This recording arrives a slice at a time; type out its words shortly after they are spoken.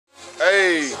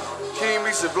Hey, King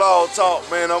Meesee Vlog Talk,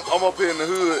 man. I'm up here in the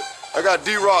hood. I got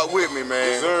D-Rock with me,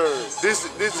 man. This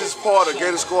is part of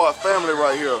Gator Squad family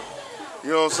right here.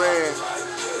 You know what I'm saying?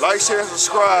 Like, share, and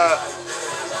subscribe.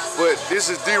 But this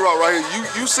is D-Rock right here.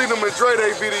 You see them in Dre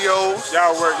Day videos.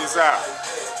 Y'all work this out.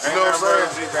 You know what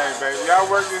I'm saying? Baby. Y'all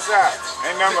work this out.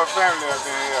 Ain't nothing but family up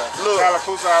in here. Look.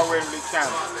 Talapusa all the way to Lee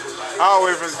County. All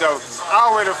the way from Dothan.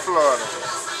 All the way to Florida.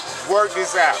 Work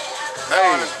this out.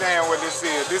 Y'all understand what this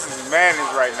is. This is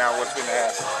madness right now, what's gonna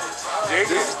happen. This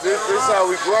is how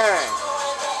we grind.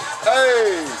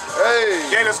 Hey.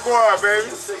 Gator Squad,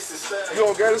 baby. You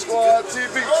on Gator Squad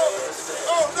TV?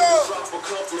 Oh no.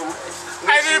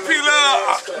 Hey, these people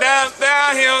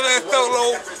down here on that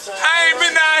solo. I ain't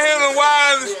been down here in a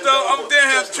while and stuff. I'm down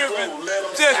here tripping.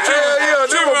 Just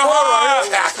tripping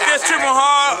hard. Just tripping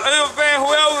hard. You know what I'm saying?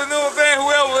 Whoever.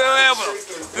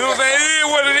 You know what I'm saying? It is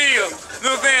what it is. You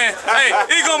know what I'm saying? Hey,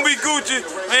 it's gonna be Gucci.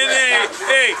 And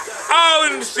hey, all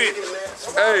in the city.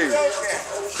 Hey,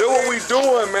 that's what we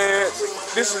doing, man.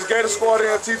 This is Gator Squad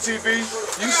TTV.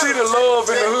 You see the love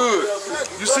in the hood.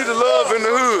 You see the love in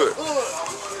the hood.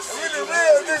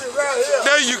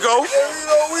 There you go. You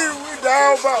know, we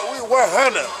down about, we 100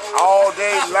 all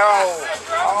day long.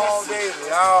 All day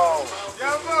long.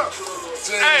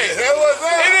 Hey, it is what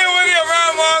it is.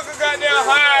 Around my uncle got that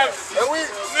high. You know what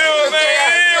I'm saying?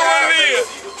 It is what it is.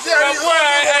 But boy,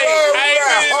 hey, I ain't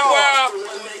been in a while.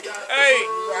 Hey.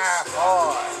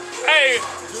 Hey.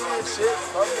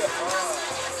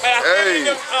 Hey, I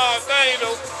think thing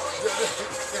though. You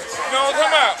know what I'm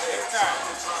talking about?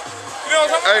 You know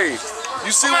what I'm talking about? Hey,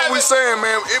 you see what we saying,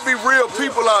 man? It be real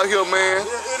people out here, man.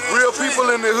 Real people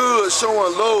in the hood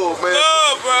showing love, man.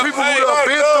 People who done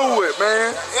been through it,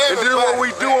 man. And this is what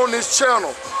we do on this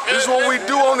channel. This is what we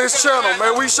do on this channel,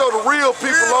 man. We show the real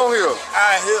people on here.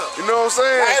 You know what I'm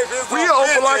saying? We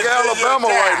open like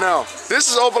Alabama right now. This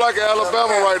is open like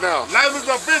Alabama right now. Life is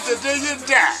a bitch until you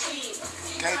die.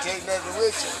 Can't take nothing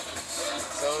with you.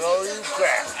 So don't even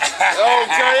cry.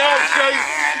 Okay.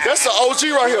 That's an OG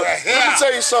right here. Let me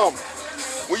tell you something.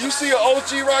 When you see an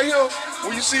OG right here,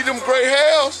 when you see them gray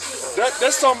hairs,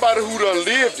 that's somebody who done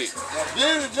lived it.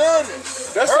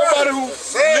 That's somebody who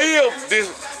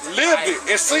lived it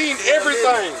and seen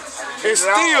everything and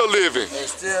still living.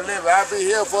 I've been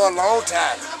here for a long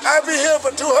time. I've been here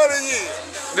for 200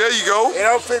 years. There you go. And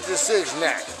I'm 56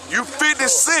 now. You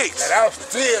 56. And I'm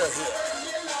still here.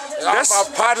 And all my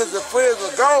partners and friends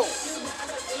are gone.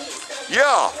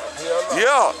 Yeah,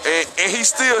 and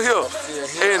he's still here.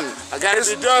 And I got to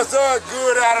be done something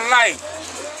good out of life.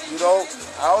 You know,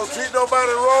 I don't treat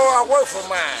nobody wrong. I work for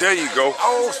mine. There you go. I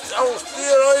don't steal,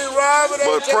 I ain't robbing.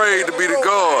 But pray to be the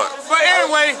God. But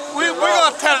anyway, we're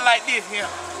gonna tell it like this here.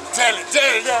 Tell it,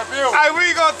 Bill. Hey,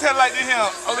 we gonna tell it like this here.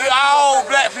 We all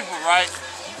black people, right?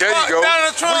 There you go.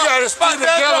 Donald Trump, we gotta stick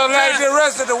together like the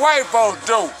rest of the white folks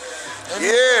do.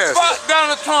 Yes. Fuck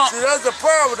Donald Trump. See, that's the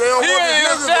problem. They don't want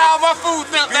to listen to all my food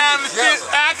down the shit.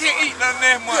 I can't eat nothing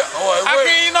that much. I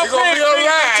can't eat no pig.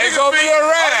 It's gonna be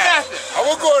alright. I'm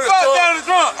gonna go to the store. Donald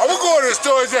Trump. I'm gonna go to the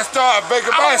store and just start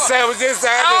baking my sandwich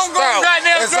inside the store.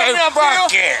 And say, fuck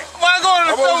it. When I go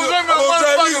to the store, I'm gonna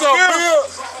drink me a beer.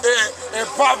 And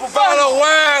pop a bottle of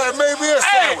wine and make me a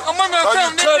sandwich. I'm gonna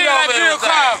tell them this thing like Bill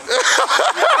Cosby.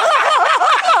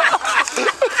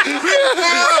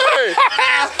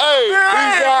 Hey,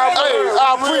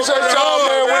 I appreciate y'all,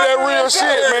 man, with that real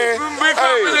shit, man.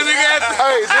 Hey,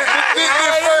 this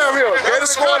fam here, Gator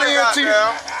Squad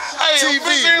TV,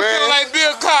 man. Like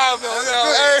Bill Cosby.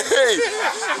 Hey,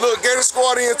 look, Gator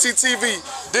Squad TV.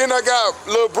 Then I got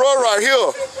little bro right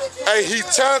here. Hey, he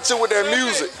talented with that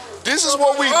music. This is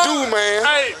what we do, man.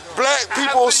 Black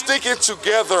people sticking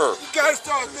together,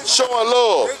 showing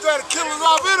love. They trying to kill us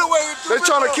off anyway. They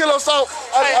trying to kill us off.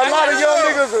 A lot of young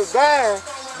niggas is dying.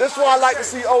 That's why I like to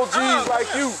see OGs like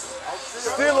you,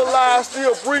 still alive,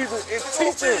 still breathing, and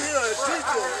teaching.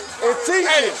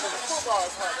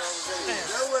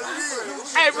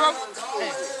 Hey, bro.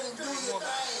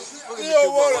 You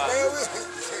don't want it, man.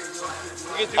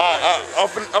 I'm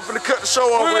finna cut the show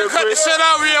off real quick. Cut the shit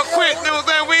out real quick. You know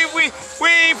what I'm saying? We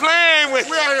ain't playing with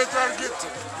you. We out here trying to get to.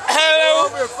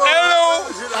 Hello.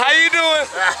 How you doing?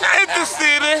 It's the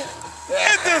city.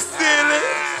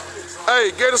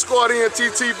 Hey, Gator Squad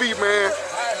TTV, man.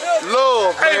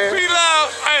 Love, man. Hey, be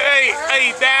loud.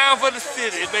 Hey, down for the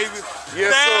city, baby.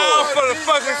 Yes, down sir. for the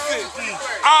fucking city.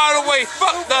 All the way.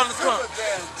 Fuck Donald Trump.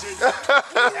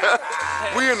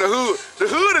 We in the hood. The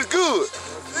hood is good.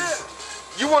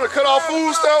 You want to cut off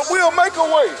food stamps? We'll make a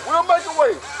way.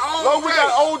 Long we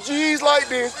got OGs like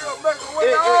this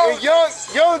and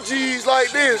young G's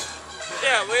like this,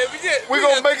 Yeah, man, we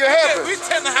gonna make it happen. We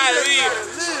tell them how to live.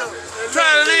 Try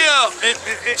to live.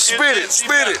 Spit it.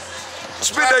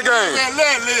 Spit that game.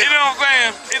 You know what I'm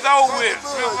saying? It's over with.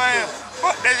 You know what I'm saying?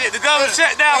 Fuck that shit. The government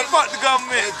shut down. Fuck the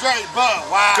government.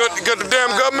 Cause the damn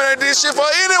government ain't did shit for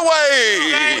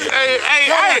anyway. Hey,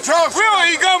 we don't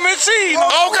eat government cheese.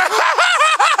 Okay.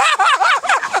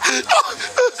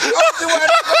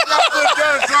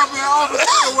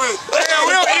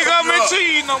 We don't eat government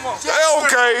cheese no more.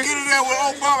 Okay. Get in there with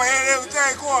Obama and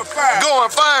everything going fine.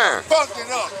 Going fine. Fucked it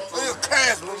up. We'll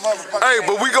cancel the motherfucker. Hey,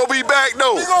 but we gonna be back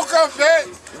though. We gonna come back.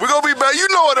 We gonna be back. You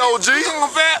know it, OG. We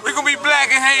gonna back. We gonna be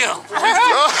black in hell.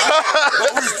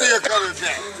 But we still coming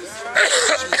back.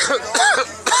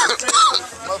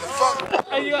 Motherfucker.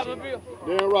 Hey, you got my bill?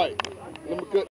 Damn right.